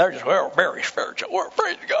Corinthians, they're just, we're very spiritual. We're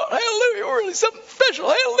praise God. Hallelujah. We're really something special.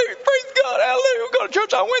 Hallelujah. Praise God. Hallelujah. We go to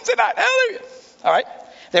church on Wednesday night. Hallelujah. All right.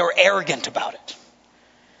 They were arrogant about it.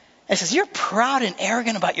 And he says, you're proud and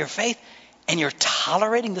arrogant about your faith, and you're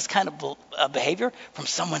tolerating this kind of behavior from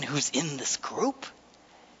someone who's in this group?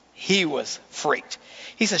 He was freaked.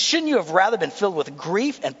 He says, shouldn't you have rather been filled with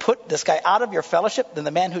grief and put this guy out of your fellowship than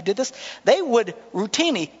the man who did this? They would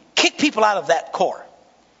routinely kick people out of that core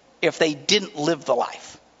if they didn't live the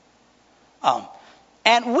life.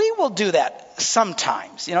 And we will do that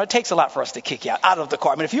sometimes. It takes a lot for us to kick you out of the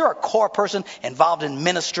core. I mean, if you're a core person involved in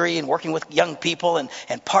ministry and working with young people and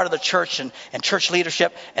part of the church and church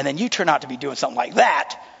leadership, and then you turn out to be doing something like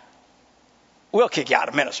that, we'll kick you out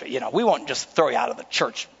of ministry. We won't just throw you out of the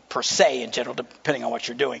church per se in general, depending on what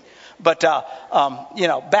you're doing. But,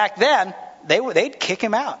 back then, they'd kick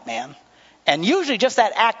him out, man. And usually just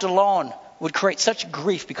that act alone would create such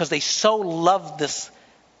grief because they so loved this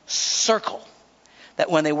circle that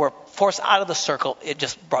when they were forced out of the circle, it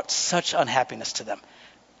just brought such unhappiness to them.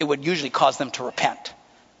 It would usually cause them to repent.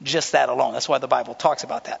 Just that alone. That's why the Bible talks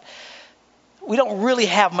about that. We don't really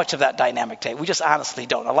have much of that dynamic today. We just honestly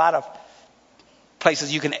don't. A lot of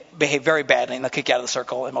places you can behave very badly and they'll kick you out of the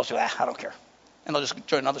circle, and most people, I don't care. And they'll just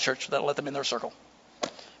join another church that'll let them in their circle.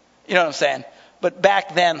 You know what I'm saying? But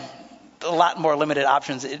back then, a lot more limited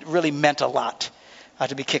options. It really meant a lot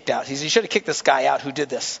to be kicked out. He should have kicked this guy out who did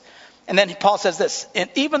this. And then Paul says this, and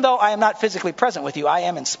even though I am not physically present with you, I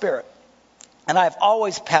am in spirit. And I've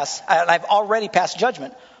already passed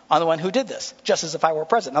judgment on the one who did this, just as if I were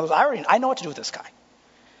present. In other words, I know what to do with this guy.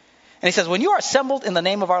 And he says, when you are assembled in the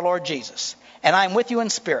name of our Lord Jesus, and I am with you in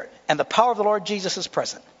spirit, and the power of the Lord Jesus is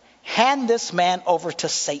present, hand this man over to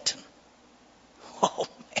Satan. Oh,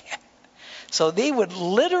 man. So they would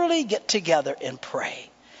literally get together and pray.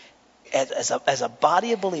 As a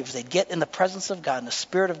body of believers, they'd get in the presence of God, in the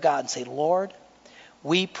Spirit of God, and say, Lord,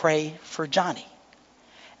 we pray for Johnny.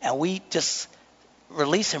 And we just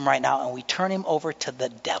release him right now, and we turn him over to the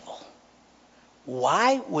devil.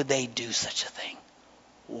 Why would they do such a thing?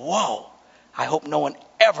 Whoa. I hope no one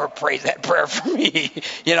ever prays that prayer for me.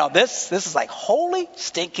 This is like, holy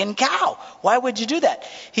stinking cow. Why would you do that?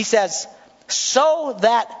 He says, so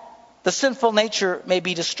that the sinful nature may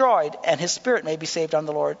be destroyed and his spirit may be saved on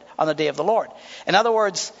the day of the Lord. In other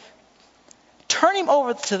words, turn him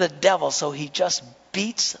over to the devil so he just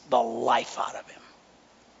beats the life out of him.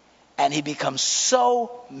 And he becomes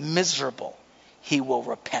so miserable, he will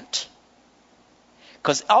repent.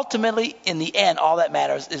 Because ultimately, in the end, all that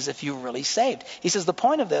matters is if you're really saved. He says the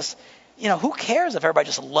point of this who cares if everybody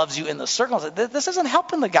just loves you in the circles? This isn't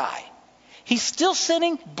helping the guy. He's still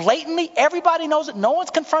sinning blatantly. Everybody knows it. No one's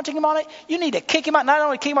confronting him on it. You need to kick him out. Not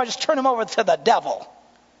only kick him out, just turn him over to the devil.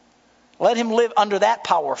 Let him live under that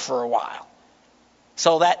power for a while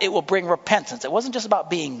so that it will bring repentance. It wasn't just about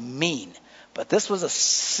being mean, but this was a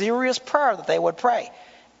serious prayer that they would pray.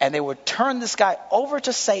 And they would turn this guy over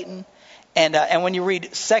to Satan. And when you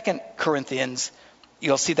read 2 Corinthians,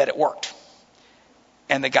 you'll see that it worked.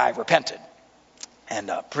 And the guy repented.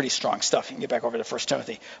 And pretty strong stuff. You can get back over to 1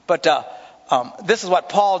 Timothy. But this is what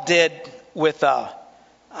Paul did with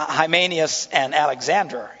Hymenaeus and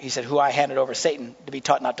Alexander. He said, who I handed over to Satan to be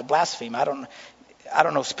taught not to blaspheme. I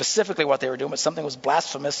don't know specifically what they were doing, but something was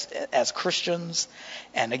blasphemous as Christians.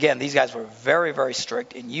 And again, these guys were very, very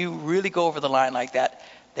strict. And you really go over the line like that,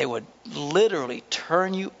 they would literally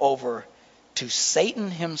turn you over to Satan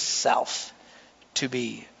himself to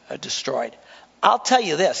be destroyed. I'll tell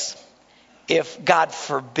you this. If, God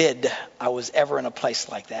forbid, I was ever in a place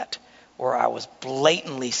like that, where I was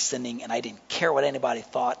blatantly sinning and I didn't care what anybody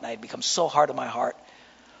thought and I had become so hard in my heart,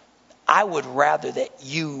 I would rather that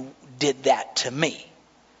you did that to me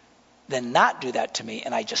than not do that to me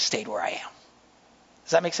and I just stayed where I am.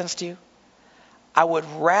 Does that make sense to you? I would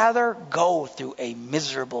rather go through a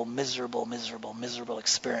miserable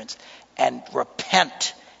experience and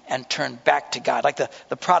repent and turn back to God. Like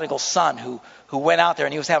the prodigal son who went out there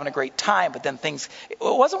and he was having a great time, but then it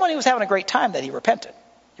wasn't when he was having a great time that he repented.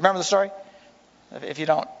 You remember the story? If you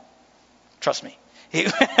don't, trust me.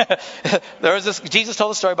 Jesus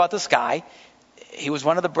told a story about this guy. He was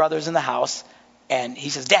one of the brothers in the house, and he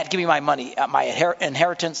says, Dad, give me my money, my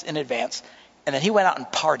inheritance in advance. And then he went out and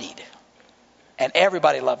partied. And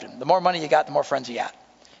everybody loved him. The more money you got, the more friends you got.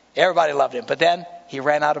 Everybody loved him. But then he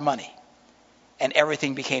ran out of money. And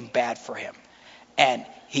everything became bad for him. And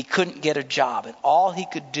he couldn't get a job. And all he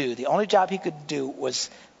could do, the only job he could do was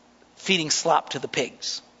feeding slop to the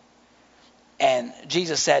pigs. And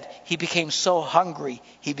Jesus said he became so hungry,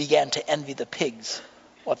 he began to envy the pigs,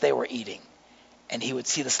 what they were eating. And he would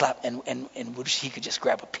see the slop and wish he could just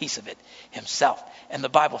grab a piece of it himself. And the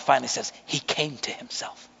Bible finally says he came to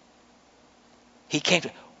himself.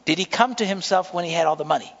 Did he come to himself when he had all the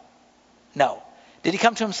money? No. Did he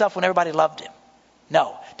come to himself when everybody loved him?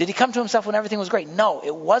 No. Did he come to himself when everything was great? No.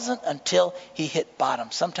 It wasn't until he hit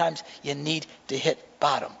bottom. Sometimes you need to hit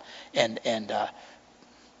bottom.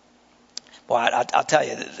 I'll tell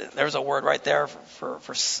you, there's a word right there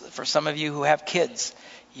for some of you who have kids.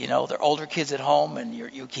 They're older kids at home, and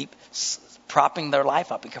you keep propping their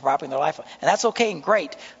life up. And that's okay and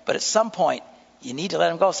great, but at some point, you need to let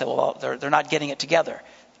them go. Say, well, they're not getting it together.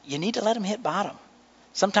 You need to let them hit bottom.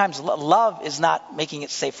 Sometimes love is not making it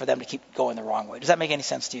safe for them to keep going the wrong way. Does that make any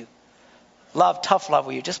sense to you? Love, tough love,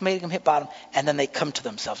 where you're just making them hit bottom, and then they come to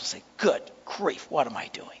themselves and say, good grief, what am I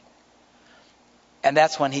doing? And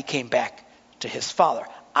that's when he came back to his father.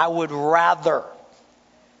 I would rather,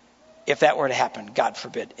 if that were to happen, God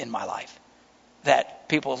forbid, in my life, that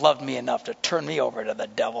people loved me enough to turn me over to the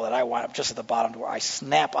devil, that I wind up just at the bottom to where I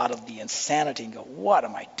snap out of the insanity and go, what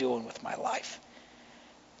am I doing with my life?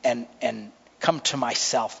 And come to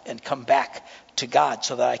myself and come back to God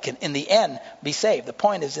so that I can, in the end, be saved. The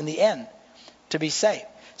point is, in the end, to be saved.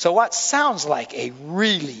 So what sounds like a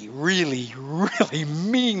really, really, really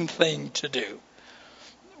mean thing to do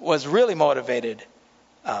was really motivated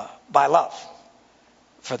by love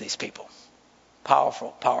for these people. Powerful,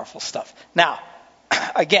 powerful stuff. Now,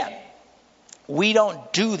 again, we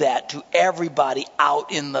don't do that to everybody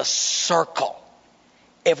out in the circle.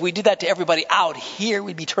 If we did that to everybody out here,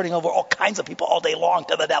 we'd be turning over all kinds of people all day long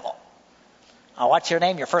to the devil. What's your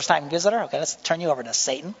name? Your first-time visitor? Okay, let's turn you over to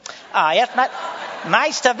Satan. Yes,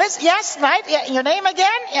 nice to visit. Yes, right. Yeah, your name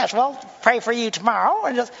again? Yes, well, pray for you tomorrow.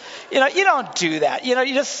 And just, you don't do that.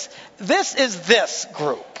 This is this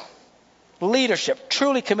group. Leadership,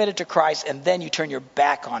 truly committed to Christ, and then you turn your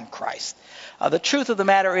back on Christ. The truth of the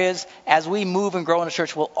matter is, as we move and grow in the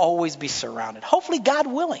church, we'll always be surrounded, hopefully God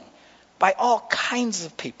willing, by all kinds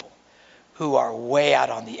of people who are way out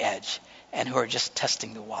on the edge and who are just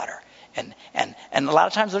testing the water. And a lot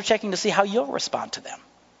of times they're checking to see how you'll respond to them.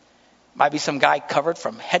 Might be some guy covered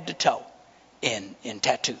from head to toe in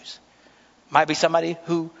tattoos. Might be somebody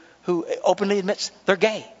who openly admits they're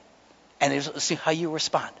gay. And they'll see how you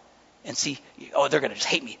respond. And see, they're going to just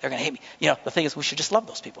hate me. They're going to hate me. The thing is, we should just love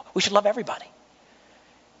those people. We should love everybody.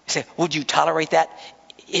 You say, would you tolerate that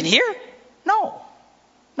in here? No,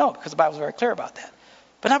 because the Bible's very clear about that.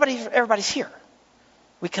 But everybody's here.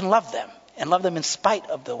 We can love them and love them in spite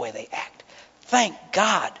of the way they act. Thank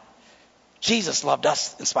God Jesus loved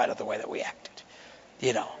us in spite of the way that we acted.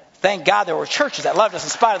 Thank God there were churches that loved us in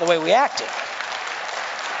spite of the way we acted.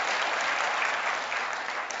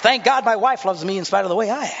 Thank God my wife loves me in spite of the way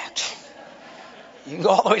I act. You can go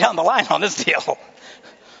all the way down the line on this deal.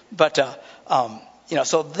 But,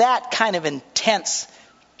 so that kind of intense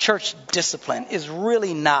church discipline is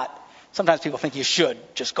really not, sometimes people think you should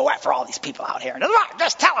just go after all these people out here and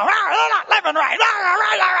just tell them, they're not living right.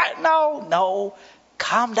 No,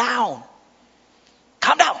 calm down.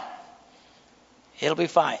 Calm down. It'll be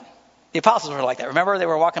fine. The apostles were like that. Remember, they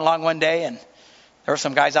were walking along one day and there were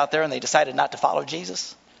some guys out there and they decided not to follow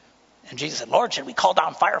Jesus. And Jesus said, Lord, should we call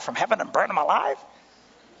down fire from heaven and burn them alive?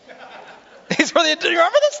 Do you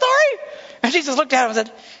remember this story? And Jesus looked at him and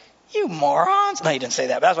said, you morons. No, he didn't say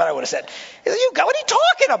that, but that's what I would have said. He said, what are you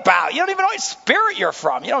talking about? You don't even know what spirit you're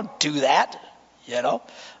from. You don't do that,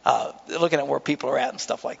 looking at where people are at and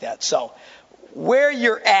stuff like that. So where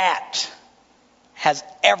you're at has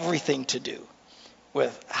everything to do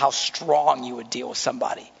with how strong you would deal with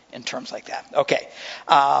somebody in terms like that. Okay,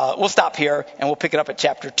 we'll stop here and we'll pick it up at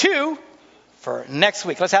chapter 2 for next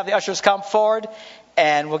week. Let's have the ushers come forward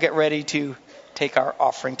and we'll get ready to take our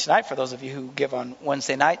offering tonight for those of you who give on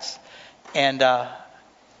Wednesday nights. And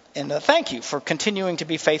thank you for continuing to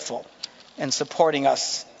be faithful and supporting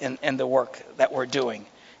us in the work that we're doing.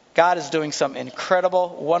 God is doing some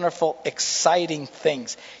incredible, wonderful, exciting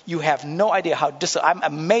things. You have no idea I'm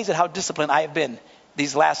amazed at how disciplined I have been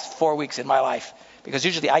these last 4 weeks in my life. Because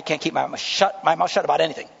usually I can't keep my mouth shut about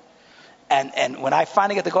anything. And when I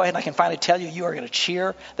finally get to go ahead and I can finally tell you, you are going to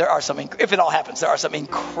cheer. There are if it all happens, there are some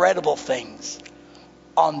incredible things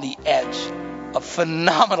on the edge of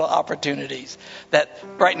phenomenal opportunities that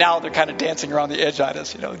right now they're kind of dancing around the edge on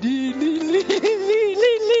us, and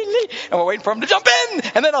we're waiting for them to jump in,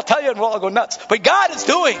 and then I'll tell you and we'll all go nuts. But God is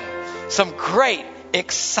doing some great,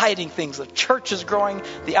 exciting things. The church is growing,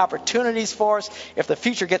 the opportunities for us. If the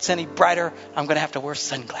future gets any brighter, I'm going to have to wear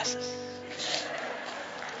sunglasses.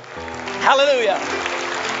 Hallelujah.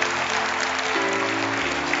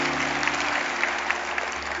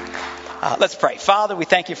 Let's pray. Father, we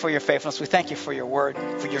thank you for your faithfulness. We thank you for your word,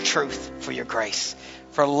 for your truth, for your grace,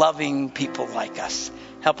 for loving people like us.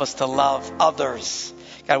 Help us to love others.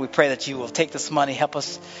 God, we pray that you will take this money, help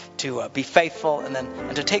us to be faithful,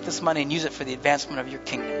 and to take this money and use it for the advancement of your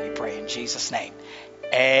kingdom, we pray in Jesus' name.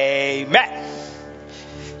 Amen.